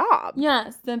this job.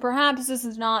 Yes. Then perhaps this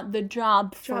is not the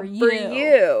job for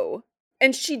you.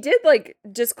 And she did,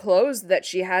 disclose that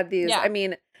she had these. Yeah. I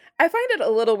mean, I find it a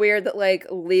little weird that,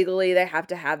 legally they have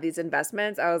to have these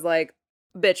investments. I was like,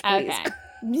 bitch, please. Okay.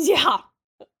 Yeah.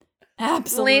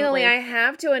 Absolutely. Legally, I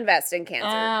have to invest in cancer.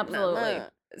 Absolutely.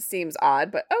 Seems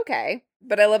odd, but okay.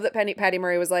 But I love that Patty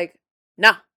Murray was like,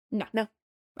 no.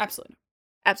 Absolutely.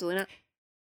 Absolutely not.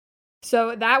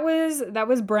 So that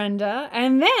was Brenda.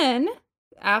 And then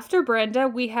after Brenda,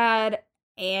 we had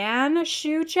Anne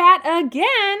Shukat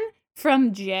again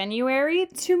from January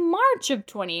to March of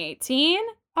 2018.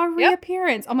 A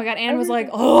reappearance. Oh my God. Anne was like,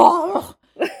 oh,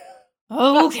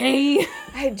 okay.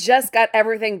 I just got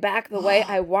everything back the way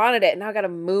I wanted it. Now I got to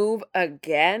move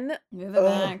again. Move it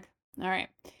back. All right.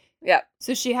 Yeah.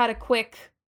 So she had a quick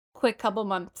couple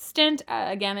month stint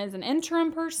again as an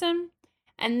interim person.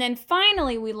 And then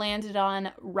finally, we landed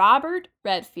on Robert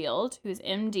Redfield, who's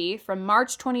MD, from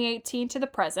March 2018 to the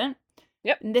present.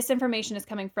 Yep. And this information is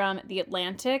coming from The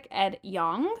Atlantic, Ed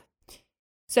Young.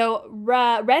 So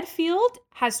Redfield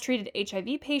has treated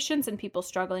HIV patients and people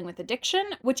struggling with addiction,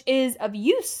 which is of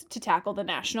use to tackle the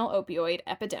national opioid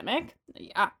epidemic.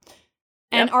 Yeah.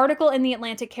 An article in The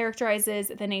Atlantic characterizes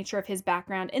the nature of his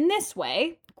background in this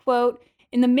way, quote,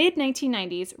 "In the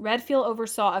mid-1990s, Redfield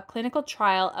oversaw a clinical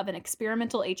trial of an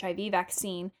experimental HIV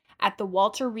vaccine at the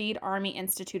Walter Reed Army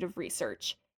Institute of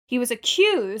Research. He was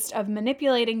accused of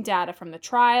manipulating data from the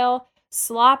trial,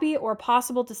 sloppy or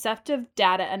possible deceptive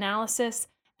data analysis,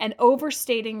 and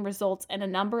overstating results in a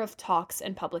number of talks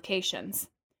and publications.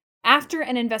 After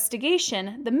an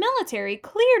investigation, the military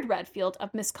cleared Redfield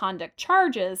of misconduct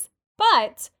charges,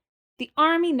 but the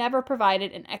Army never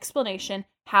provided an explanation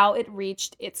how it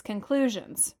reached its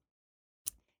conclusions.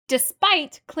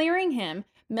 Despite clearing him,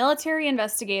 military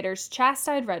investigators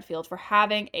chastised Redfield for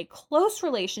having a close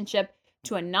relationship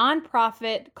to a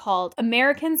nonprofit called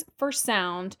Americans for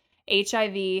Sound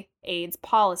HIV/AIDS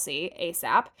Policy,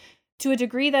 ASAP, to a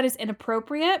degree that is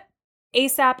inappropriate.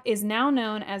 ASAP is now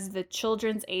known as the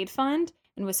Children's Aid Fund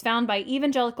and was founded by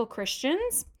evangelical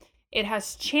Christians. It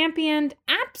has championed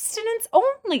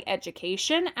abstinence-only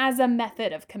education as a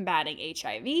method of combating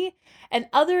HIV and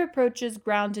other approaches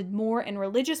grounded more in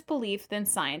religious belief than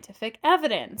scientific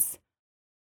evidence."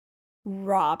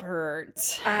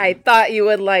 Robert. I thought you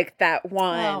would like that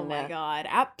one. Oh my God.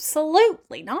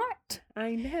 Absolutely not.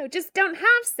 I know. Just don't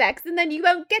have sex and then you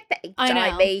won't get the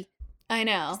HIV. I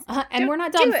know. And do- we're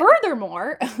not do done. it.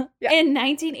 Furthermore, Yeah. in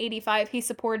 1985, he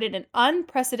supported an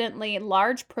unprecedentedly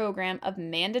large program of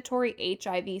mandatory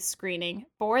HIV screening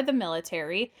for the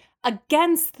military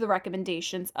against the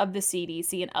recommendations of the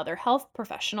CDC and other health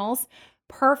professionals.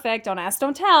 Perfect. Don't ask,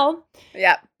 don't tell.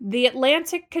 Yeah. The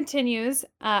Atlantic continues.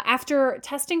 After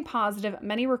testing positive,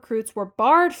 many recruits were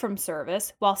barred from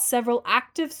service, while several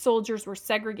active soldiers were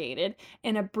segregated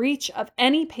in a breach of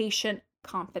any patient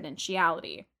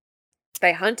confidentiality.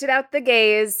 They hunted out the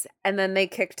gays, and then they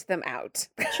kicked them out.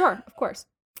 Sure, of course.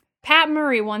 Pat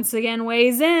Murray once again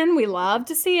weighs in. We love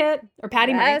to see it. Or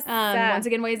Patty Yes. Murray once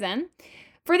again weighs in.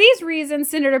 For these reasons,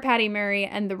 Senator Patty Murray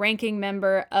and the ranking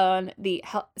member on the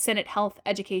Senate Health,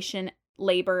 Education,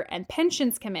 Labor, and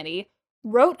Pensions Committee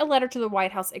wrote a letter to the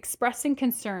White House expressing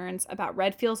concerns about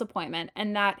Redfield's appointment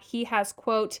and that he has,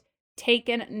 quote,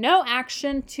 taken no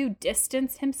action to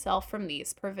distance himself from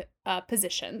these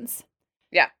positions.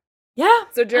 Yeah. Yeah.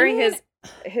 So during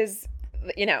his,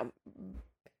 you know,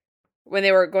 when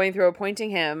they were going through appointing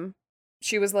him,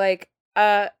 she was like,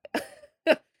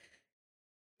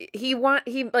 he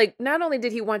not only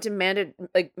did he want to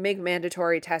make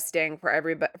mandatory testing for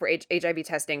everybody, for HIV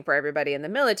testing for everybody in the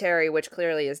military, which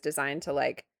clearly is designed to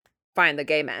like find the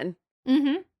gay men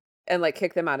and like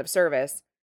kick them out of service.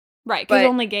 Right, because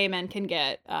only gay men can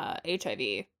get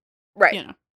HIV. Right. You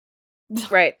know.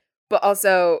 Right. But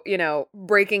also, you know,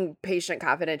 breaking patient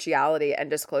confidentiality and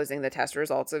disclosing the test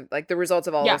results of like the results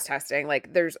of all this testing.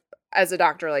 Like there's, as a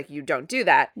doctor, like you don't do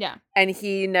that. Yeah. And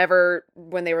he never,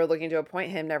 when they were looking to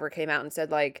appoint him, never came out and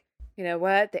said like, you know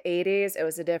what, the 80s, it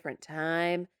was a different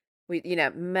time. We, you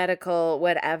know, medical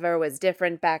whatever was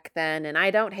different back then. And I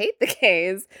don't hate the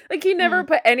gays. Like he never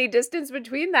put any distance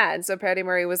between that. And so Patty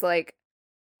Murray was like,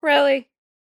 really?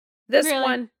 This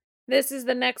one? This is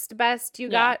the next best you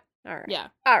got? All right. Yeah.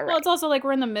 All right. Well, it's also like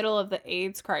we're in the middle of the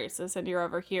AIDS crisis and you're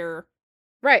over here,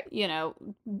 right, you know,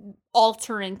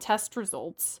 altering test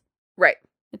results. Right.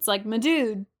 It's like, my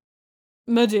dude,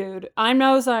 I'm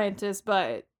no scientist,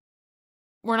 but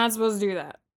we're not supposed to do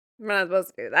that. We're not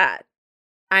supposed to do that.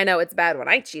 I know it's bad when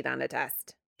I cheat on a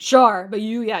test. Sure, but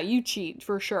you cheat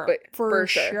for sure. But for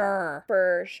sure.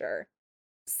 For sure.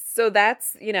 So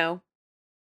that's, you know.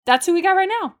 That's who we got right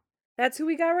now. That's who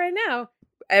we got right now.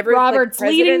 Robert's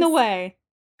leading the way.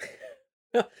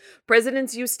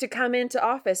 Presidents used to come into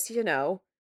office, you know,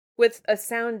 with a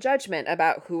sound judgment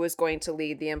about who was going to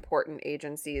lead the important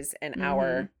agencies in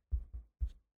our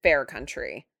fair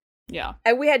country. Yeah.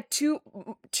 And we had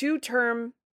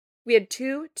two-term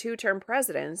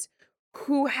presidents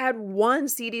who had one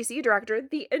CDC director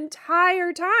the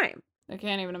entire time. I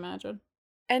can't even imagine.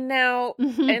 And now,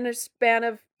 in a span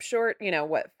of short, you know,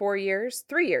 what, 4 years?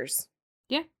 3 years.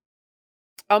 Yeah.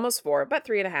 Almost 4, but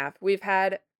 3.5. We've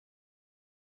had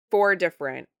 4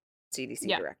 different CDC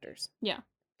directors. Yeah.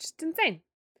 Just insane.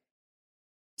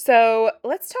 So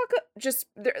let's talk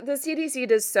the CDC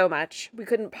does so much. We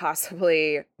couldn't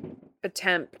possibly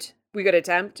attempt. We could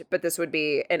attempt, but this would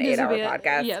be an 8-hour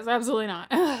podcast. Yes, absolutely not.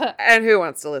 And who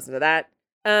wants to listen to that?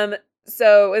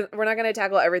 So we're not going to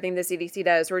tackle everything the CDC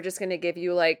does. We're just going to give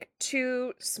you like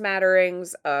 2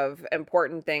 smatterings of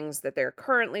important things that they're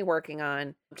currently working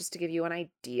on, just to give you an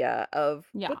idea of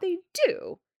what they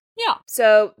do. Yeah.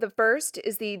 So the first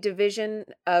is the Division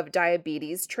of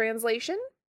Diabetes Translation.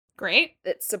 Great.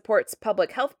 It supports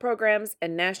public health programs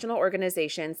and national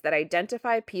organizations that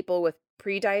identify people with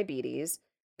prediabetes,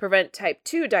 prevent type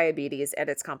 2 diabetes and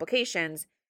its complications,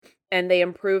 and they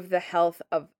improve the health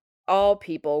of all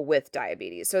people with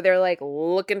diabetes. So they're like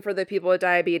looking for the people with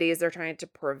diabetes. They're trying to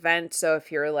prevent. So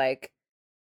if you're like,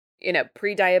 you know,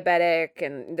 pre-diabetic,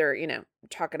 and they're, you know,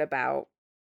 talking about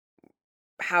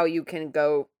how you can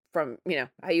go from, you know,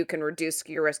 how you can reduce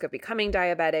your risk of becoming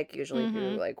diabetic, usually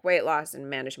through like weight loss and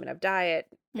management of diet,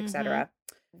 etc.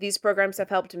 These programs have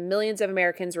helped millions of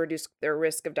Americans reduce their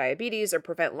risk of diabetes or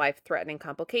prevent life-threatening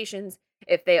complications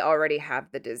if they already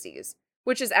have the disease,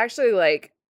 which is actually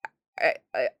like,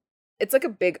 it's like a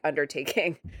big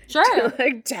undertaking to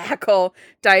like tackle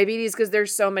diabetes, because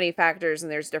there's so many factors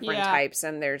and there's different types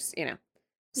and there's, you know,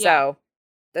 so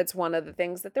that's one of the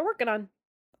things that they're working on.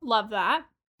 Love that.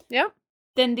 Yeah.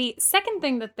 Then the second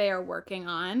thing that they are working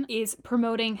on is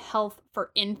promoting health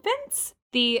for infants.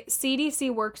 The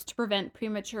CDC works to prevent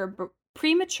premature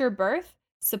birth,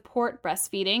 support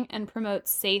breastfeeding, and promote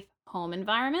safe home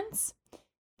environments.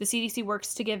 The CDC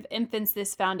works to give infants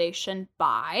this foundation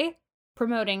by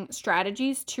promoting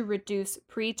strategies to reduce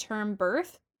preterm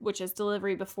birth, which is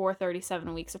delivery before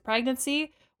 37 weeks of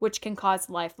pregnancy, which can cause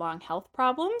lifelong health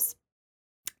problems.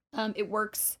 It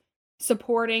works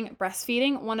supporting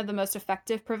breastfeeding, one of the most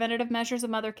effective preventative measures a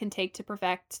mother can take to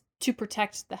to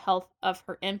protect the health of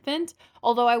her infant.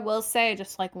 Although I will say,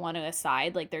 just like one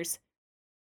aside, like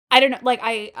I don't know, like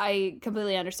I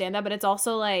completely understand that, but it's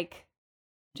also like,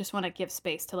 just want to give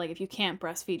space to, like, if you can't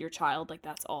breastfeed your child, like,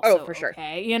 that's also for sure.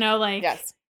 okay. You know, like,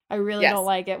 Yes. I really don't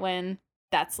like it when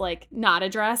that's, like, not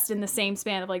addressed in the same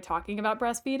span of, like, talking about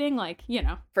breastfeeding, like, you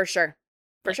know. For sure.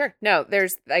 For sure. No,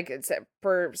 there's, like,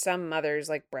 for some mothers,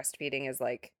 like, breastfeeding is,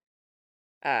 like,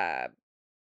 a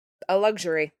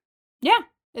luxury. Yeah,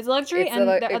 it's a luxury, and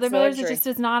the other mothers, it luxury. just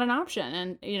is not an option,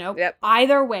 and, you know, Yep.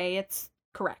 either way, it's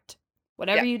correct.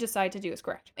 Whatever Yep. you decide to do is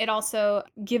correct. It also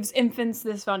gives infants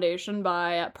this foundation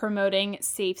by promoting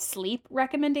safe sleep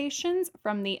recommendations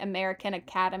from the American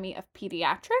Academy of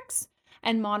Pediatrics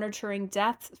and monitoring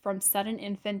deaths from sudden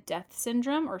infant death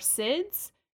syndrome, or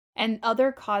SIDS, and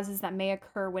other causes that may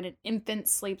occur when an infant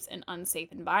sleeps in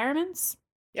unsafe environments.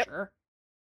 Yep. Sure.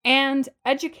 And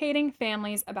educating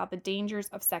families about the dangers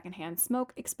of secondhand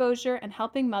smoke exposure and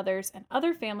helping mothers and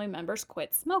other family members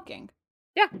quit smoking.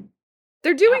 Yeah.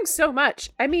 They're doing so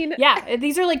much. I mean... Yeah,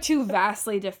 these are, like, two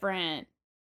vastly different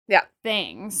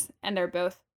things, and they're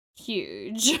both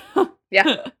huge.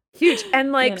 Yeah. Huge.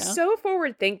 And, like, You know? so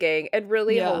forward-thinking and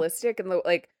really holistic, and,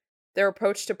 like, their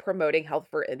approach to promoting health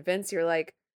for infants, you're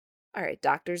like, all right,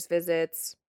 doctor's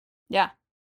visits. Yeah.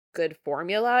 Good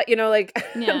formula. You know, like,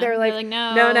 Yeah. they're like,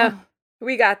 no,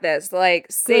 we got this. Like,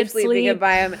 safe sleeping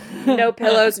environment. No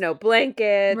pillows, no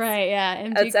blankets. Right, yeah.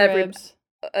 Empty It's cribs.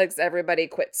 everybody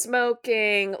quit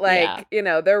smoking. Like, you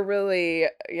know, they're really,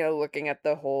 you know, looking at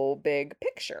the whole big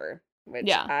picture, which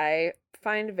I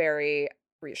find very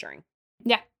reassuring.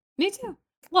 Yeah, me too.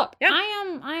 Look, Yeah.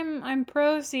 I'm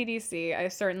pro CDC. I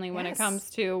certainly, when it comes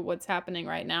to what's happening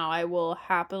right now, I will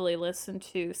happily listen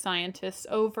to scientists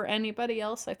over anybody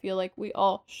else. I feel like we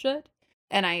all should.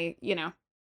 And I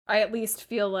at least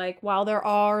feel like while there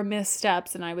are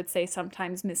missteps, and I would say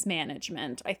sometimes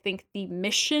mismanagement, I think the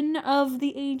mission of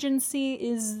the agency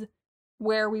is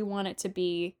where we want it to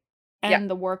be. And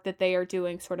the work that they are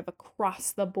doing sort of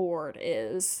across the board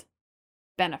is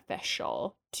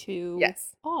beneficial to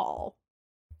all.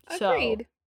 Agreed. So,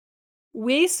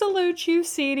 we salute you,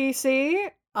 CDC.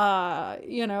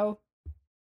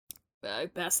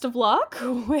 Best of luck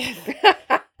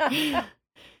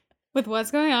with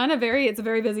what's going on. It's a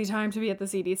very busy time to be at the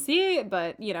CDC,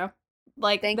 but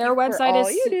like, Thank their you website for all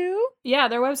is you do. Yeah,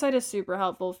 their website is super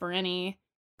helpful for any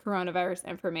coronavirus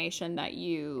information that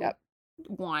you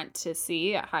want to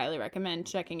see. I highly recommend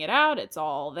checking it out. It's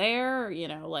all there,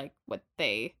 like what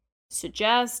they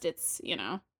suggest. It's,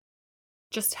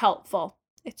 just helpful.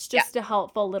 It's just a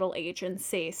helpful little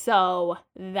agency. So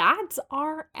that's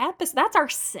our episode. That's our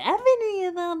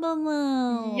 70th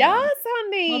episode. Yes,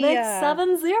 honey. Well, that's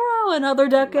 70, another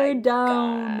decade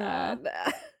down.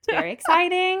 It's very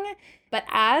exciting. But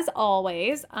as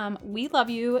always, we love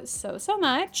you so, so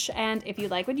much. And if you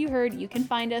like what you heard, you can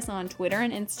find us on Twitter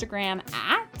and Instagram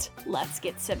at Let's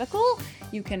Get Civical.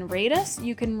 You can rate us.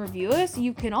 You can review us.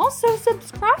 You can also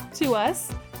subscribe to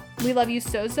us. We love you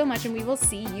so, so much, and we will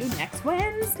see you next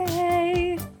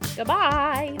Wednesday.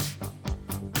 Goodbye.